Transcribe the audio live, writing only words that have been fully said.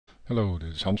Hello,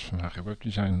 this is Hans from HG Web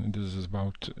Design, and this is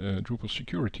about Drupal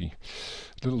security.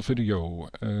 Little video.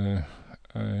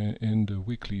 In the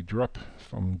weekly drop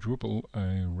from Drupal,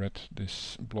 I read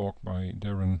this blog by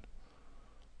Darren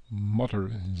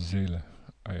Motterzele.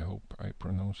 I hope I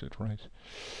pronounce it right.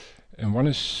 And one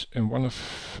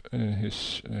of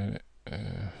his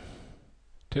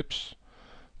tips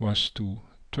was to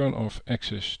turn off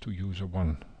access to user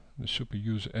 1, the super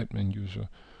user admin user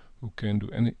who can do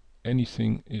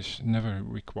anything is never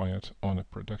required on a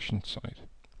production site.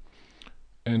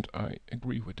 And I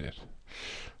agree with that.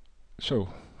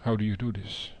 So, how do you do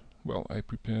this? Well, I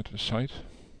prepared a site.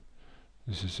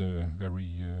 This is a very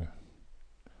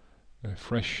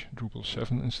fresh Drupal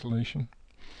 7 installation.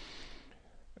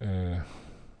 Okay,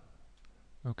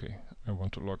 I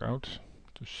want to log out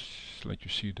to let you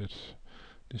see that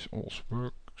this all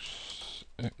works.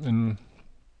 Admin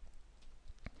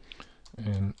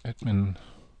and admin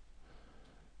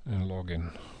and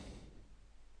login.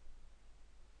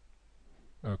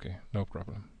 Okay, no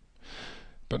problem.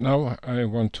 But now I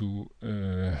want to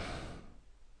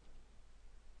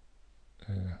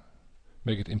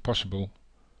make it impossible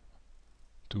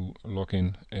to log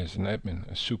in as an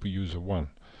admin, as super user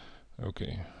 1.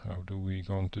 Okay, how do we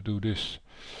going to do this?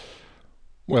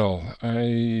 Well,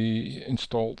 I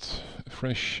installed a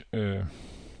fresh Drupal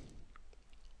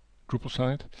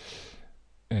site,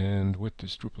 and with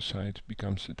this Drupal site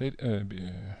becomes a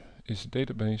is a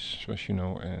database, as you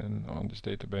know, and on this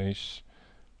database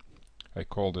I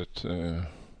called it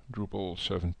Drupal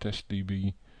 7 test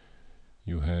DB.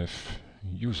 You have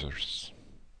users.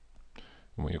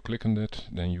 And when you click on that,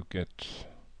 then you get,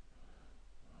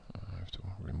 I have to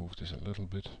remove this a little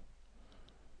bit.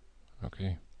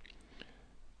 Okay.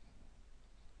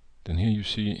 Then here you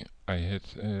see I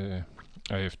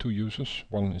have two users.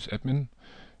 One is admin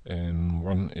and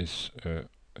one is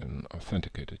an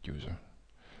authenticated user.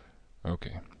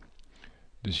 Okay,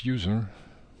 this user,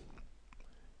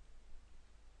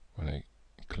 when I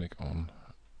click on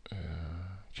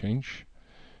change,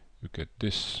 you get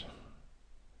this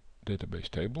database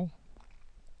table,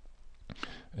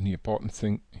 and the important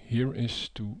thing here is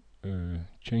to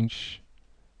change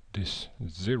this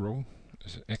 0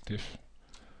 as active,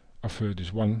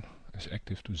 this 1 as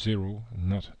active to 0,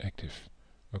 not active.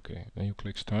 Okay, then you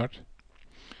click start.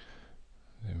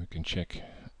 Then we can check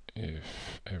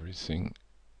if everything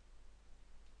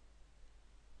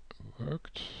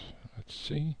worked. Let's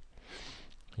see.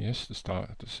 Yes, the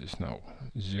status is now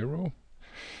 0.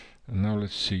 And now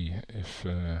let's see if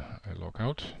I log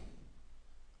out.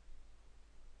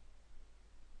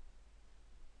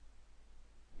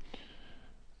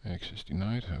 Access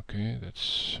denied. Okay,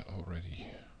 that's already.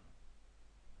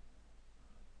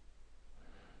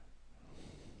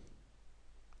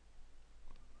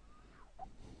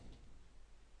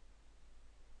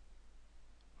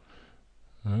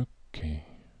 Okay.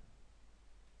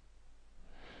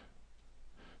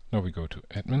 Now we go to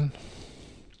admin.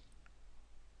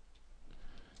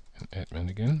 And admin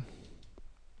again.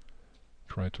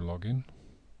 Try to log in.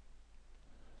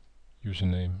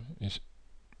 Username is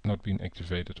not being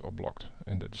activated or blocked,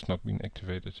 and that is not being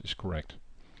activated is correct.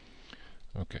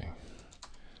 Okay.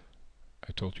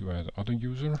 I told you I had other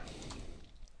user.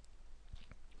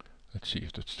 Let's see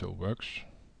if that still works.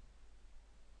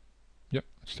 Yep,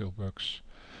 it still works.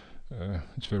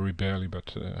 It's very barely,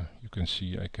 but you can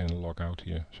see I can log out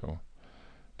here, so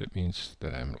that means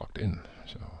that I'm logged in.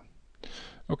 So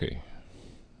okay,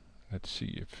 let's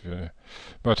see if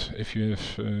but if you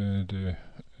have the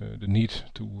need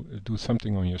to do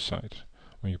something on your site,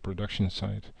 on your production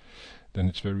site, then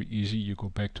it's very easy. You go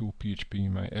back to PHP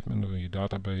My Admin or your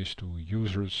database to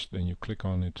users, then you click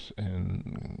on it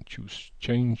and choose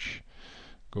change.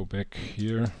 Go back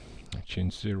here,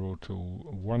 change 0 to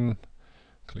 1,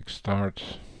 click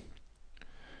start,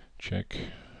 check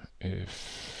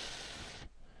if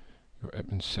your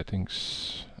admin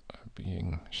settings are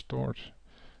being stored.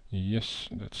 Yes,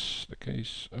 that's the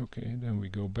case. Okay, then we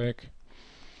go back,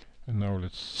 and now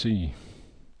let's see.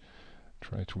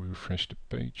 Try to refresh the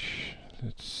page.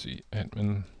 Let's see,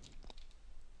 admin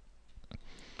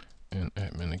and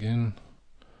admin again,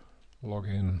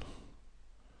 login,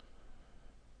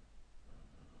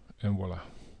 and voila,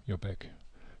 you're back.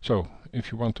 So,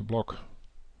 if you want to block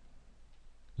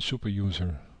the super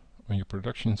user on your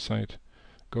production site,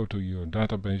 go to your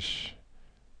database,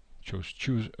 choose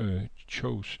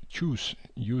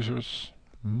users,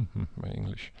 my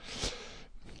English,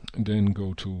 and then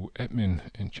go to admin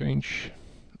and change,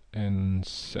 and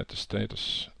set the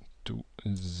status to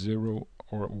 0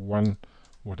 or 1,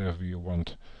 whatever you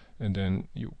want, and then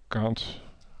you can't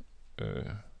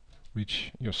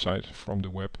reach your site from the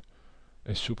web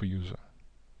a super user.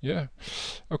 Yeah.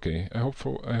 Okay. I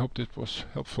hope that was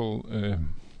helpful.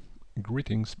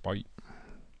 Greetings. Bye.